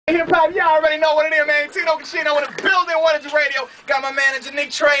Hip-hop, y'all already know what it is, man. Tino Casino in the building, What Is Your Radio? Got my manager, Nick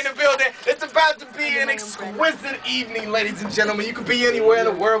Trey, in the building. It's about to be an exquisite evening, ladies and gentlemen. You could be anywhere in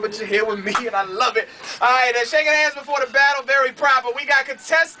the world, but you're here with me, and I love it. All right, shaking hands before the battle, very proper. We got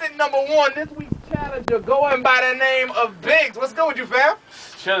contestant number 1, this week's challenger, going by the name of biggz. What's good with you, fam?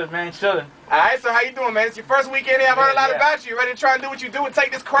 Chillin', man, chillin'. All right, so how you doing, man? It's your first weekend here. I've heard a lot about you. You ready to try and do what you do and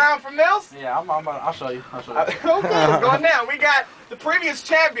take this crown from millz? Yeah, I'll show you. I'll show you. Okay, going down. We got the previous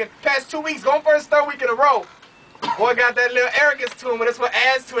champion, past 2 weeks, going for his 3rd week in a row. Boy got that little arrogance to him, but that's what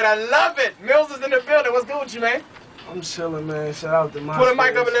adds to it. I love it. millz is in the building. What's good with you, man? I'm chilling, man. Shout out to my Put the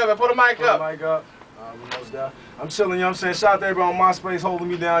mic up a little bit. Put the mic up. Put the mic up. I'm chilling, you know what I'm saying? Shout out to everybody on MySpace holding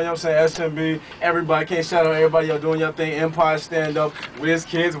me down, you know what I'm saying? SMB, everybody. Can't shout out everybody, y'all doing your thing. Empire Stand Up,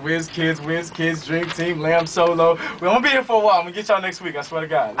 WizKids, Dream Team, Lamb Solo. We're gonna be here for a while. I'm gonna get y'all next week, I swear to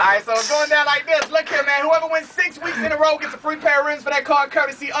God. Alright, so it's going down like this. Look here, man. Whoever wins 6 weeks in a row gets a free pair of rims for that car,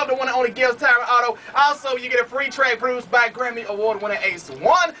 courtesy of the one and only Gil's Tire and Auto. Also, you get a free tray produced by Grammy Award winner Ace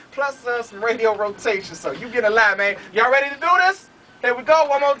One, plus some radio rotation. So you get a lot, man. Y'all ready to do this? Here we go.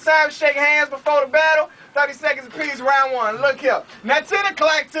 One more time. Shake hands before the battle. 30 seconds apiece, round 1. Look here. Now to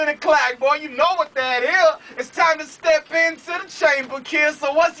the clock, boy. You know what that is. It's time to step into the chamber, kid.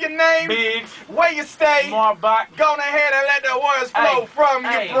 So what's your name? biggz. Where you stay? Marbach. Go ahead and let the words flow from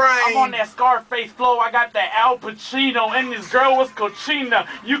your brain. I'm on that Scarface flow. I got that Al Pacino. And this girl was Cochina.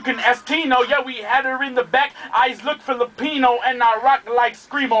 You can ask Tino. Yeah, we had her in the back. Eyes look Filipino. And I rock like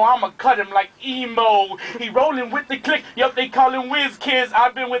Screamo. I'ma cut him like emo. He rolling with the click. Yup, they call him Whiz Kids.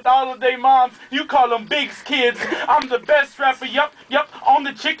 I've been with all of their moms. You call them biggz kids. I'm the best rapper. Yup, on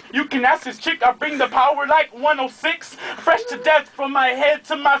the chick. You can ask this chick. I bring the power like 106. Fresh to death from my head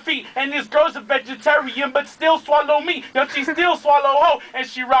to my feet. And this girl's a vegetarian but still swallow meat. Yup, she still swallow hoe. And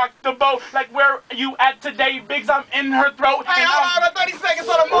she rock the boat. Like where you at today, biggz? I'm in her throat. Hey, hold on, 30 seconds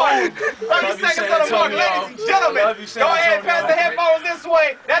on the mark. 30 seconds on the mark, ladies and gentlemen. Go ahead, pass the headphones this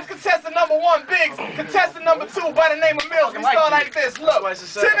way. That's contestant number 1, biggz. Contestant number 2 by the name of millz. We start like this. Look,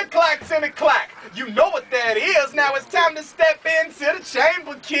 10 o'clock. You know what that is. Now it's time to step into the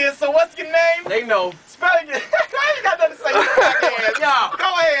chamber, kids. So what's your name? They know. Spelling it. I ain't got nothing to say.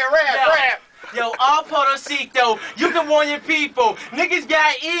 Go ahead, rap. Yo, all Portocito, you can warn your people. Niggas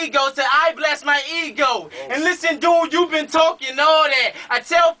got ego, so I bless my ego. And listen, dude, you been talking all that. I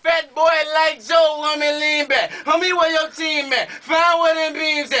tell fat boy like Joe, homie, lean back. Homie, where your team at? Find where them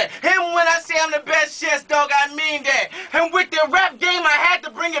beams at. Him when I say I'm the best chef, dog, I mean that. And with the rap game, I had to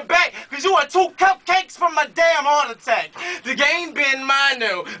bring it back. Cause you are 2 cupcakes from a damn heart attack. The game been mine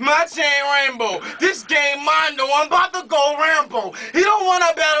though, my chain rainbow. This game mine though, I'm about to go Rambo. He don't want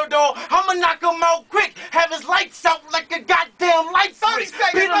a battle though, I'ma knock him out quick, have his lights out like a goddamn light switch.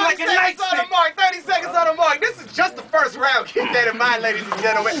 30 seconds on the mark. 30 seconds on the mark. This is just the first round. Keep that in mind, ladies and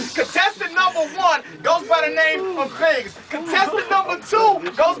gentlemen. Contestant number 1 goes by the name of biggz. Contestant number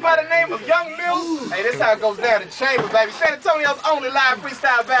 2 goes by the name of young millz. Hey, this is how it goes down in the chamber, baby. San Antonio's only live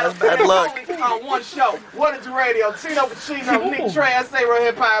freestyle battle. Bad luck. Only on one show. What Is Your Radio? Tino Casino, Nick Trey, I say real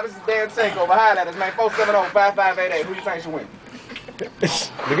hip-hop. This is Dan Takeover. Holla at us, man. 470-5588. Who you think should win?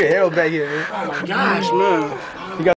 Look at Harold back here, man. Oh my gosh, man.